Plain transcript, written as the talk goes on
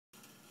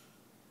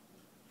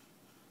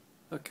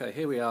Okay,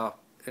 here we are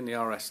in the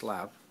RS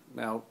lab.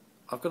 Now,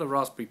 I've got a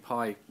Raspberry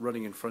Pi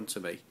running in front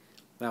of me.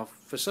 Now,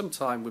 for some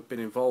time we've been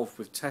involved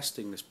with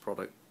testing this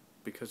product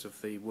because of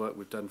the work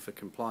we've done for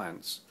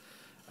compliance.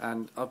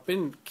 And I've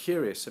been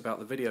curious about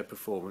the video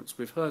performance.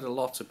 We've heard a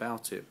lot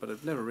about it, but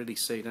I've never really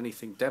seen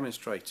anything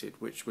demonstrated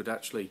which would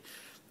actually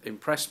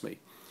impress me.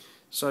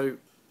 So,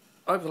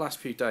 over the last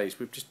few days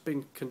we've just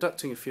been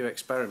conducting a few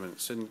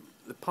experiments, and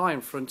the Pi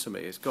in front of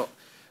me has got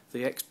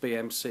the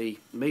XBMC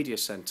Media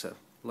Center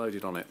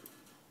loaded on it.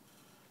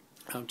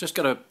 I'm just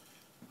going to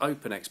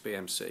open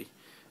XBMC.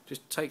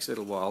 Just takes a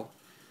little while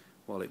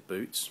it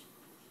boots.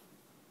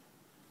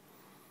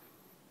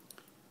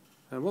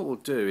 And what we'll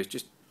do is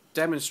just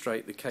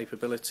demonstrate the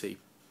capability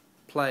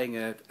playing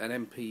an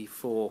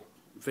MP4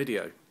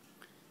 video.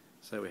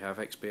 So we have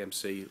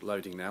XBMC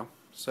loading now.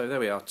 So there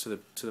we are to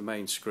the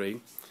main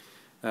screen.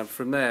 And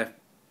from there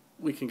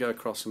we can go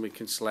across and we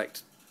can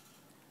select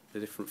the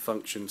different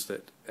functions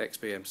that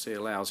XBMC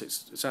allows.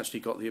 It's actually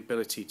got the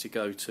ability to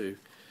go to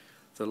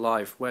the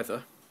live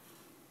weather.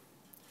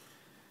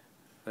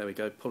 There we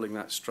go, pulling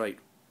that straight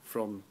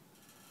from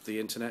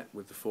the internet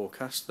with the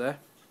forecast there.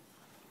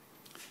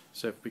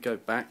 So if we go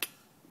back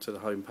to the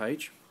home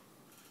page,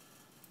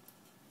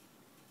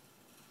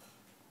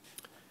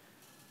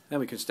 then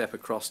we can step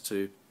across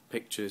to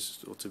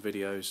pictures or to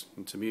videos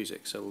and to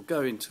music. So we'll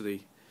go into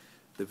the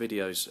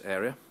videos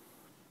area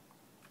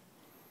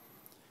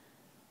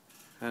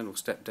and we'll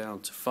step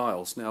down to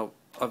files. Now,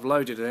 I've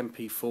loaded an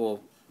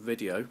MP4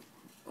 video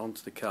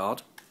onto the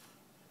card,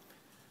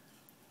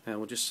 and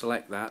we'll just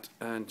select that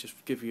and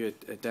just give you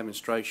a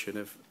demonstration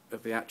of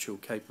the actual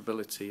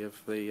capability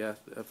of the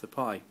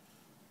Pi.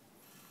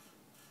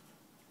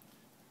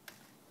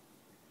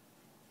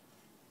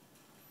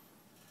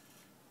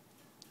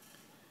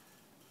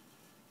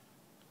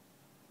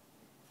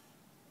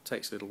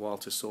 Takes a little while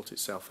to sort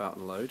itself out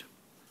and load.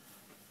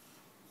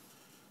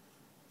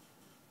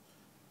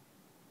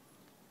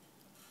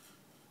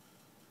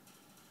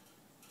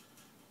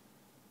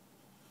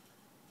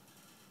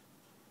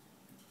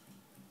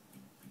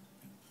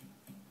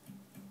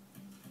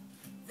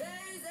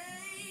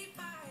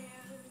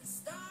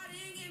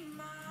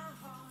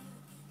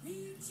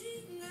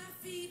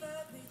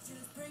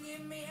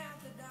 Bringing me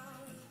out the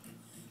dark.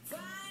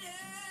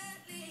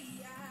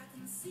 Finally, I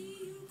can see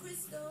you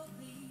crystal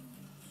clear.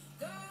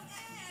 Go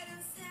ahead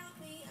and sell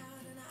me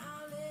out, and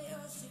I'll lay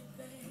your shit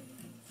bare.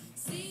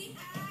 See,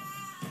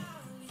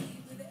 I'll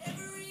leave with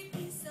every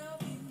piece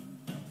of you.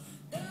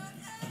 Don't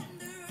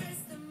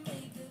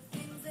underestimate the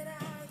things that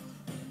I will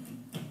do.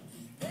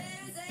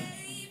 There's a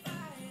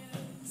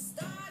fire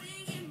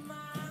starting in my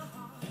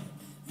heart,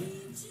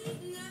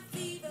 reaching a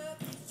fever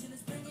pitch, and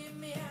it's bringing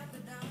me out the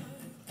dark.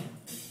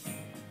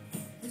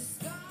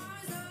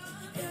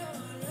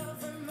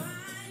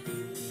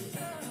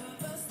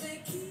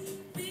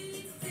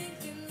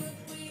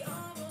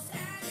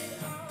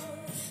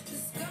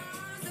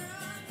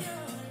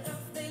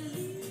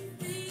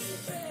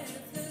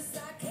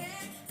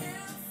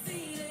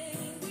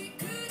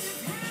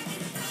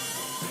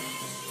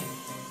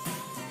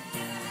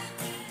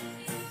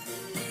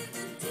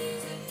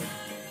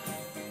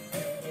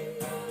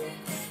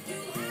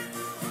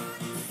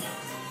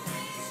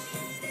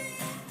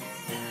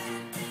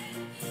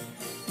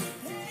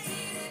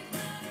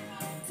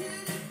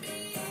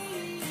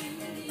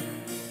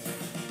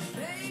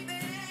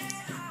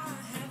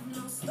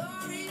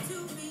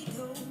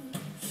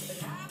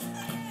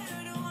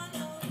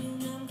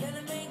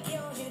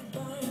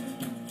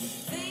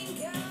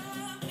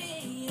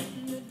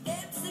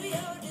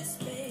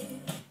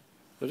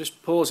 I'll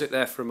just pause it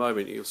there for a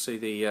moment. You'll see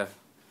the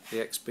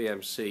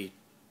XBMC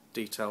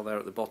detail there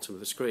at the bottom of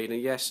the screen, and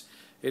yes,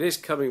 it is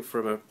coming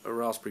from a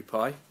Raspberry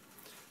Pi.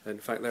 And in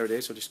fact, there it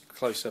is. I'll just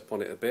close up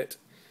on it a bit,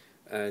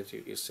 and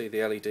you'll see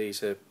the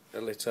LEDs are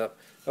lit up.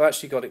 I've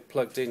actually got it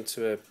plugged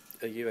into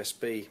a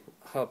USB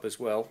hub as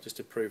well, just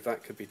to prove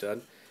that could be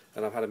done.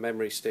 And I've had a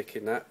memory stick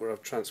in that where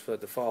I've transferred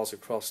the files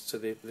across to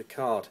the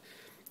card,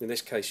 in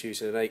this case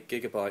using an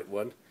 8GB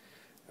one.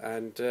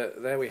 And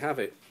there we have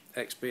it,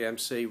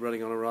 XBMC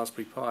running on a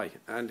Raspberry Pi,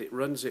 and it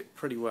runs it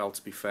pretty well,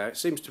 to be fair. It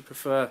seems to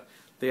prefer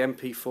the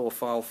MP4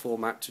 file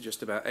format to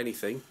just about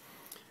anything,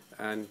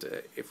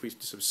 and if we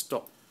sort of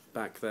stop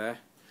back there,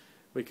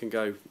 we can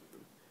go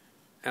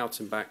out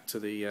and back to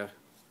the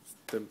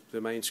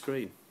main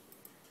screen.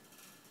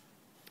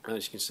 And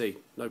as you can see,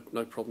 no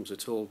problems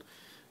at all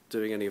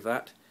doing any of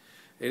that.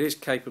 It is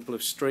capable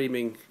of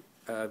streaming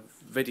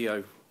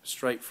video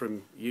straight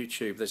from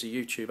YouTube. There's a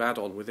YouTube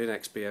add-on within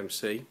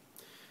XBMC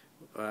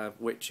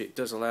which it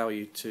does allow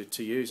you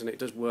to use, and it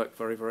does work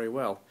very, very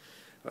well.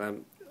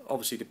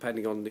 Obviously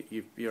depending on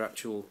your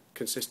actual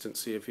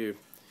consistency of your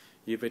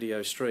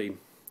video stream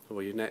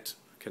or your net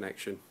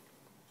connection.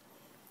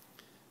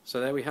 So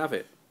there we have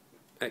it,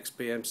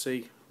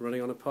 XBMC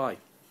running on a Pi.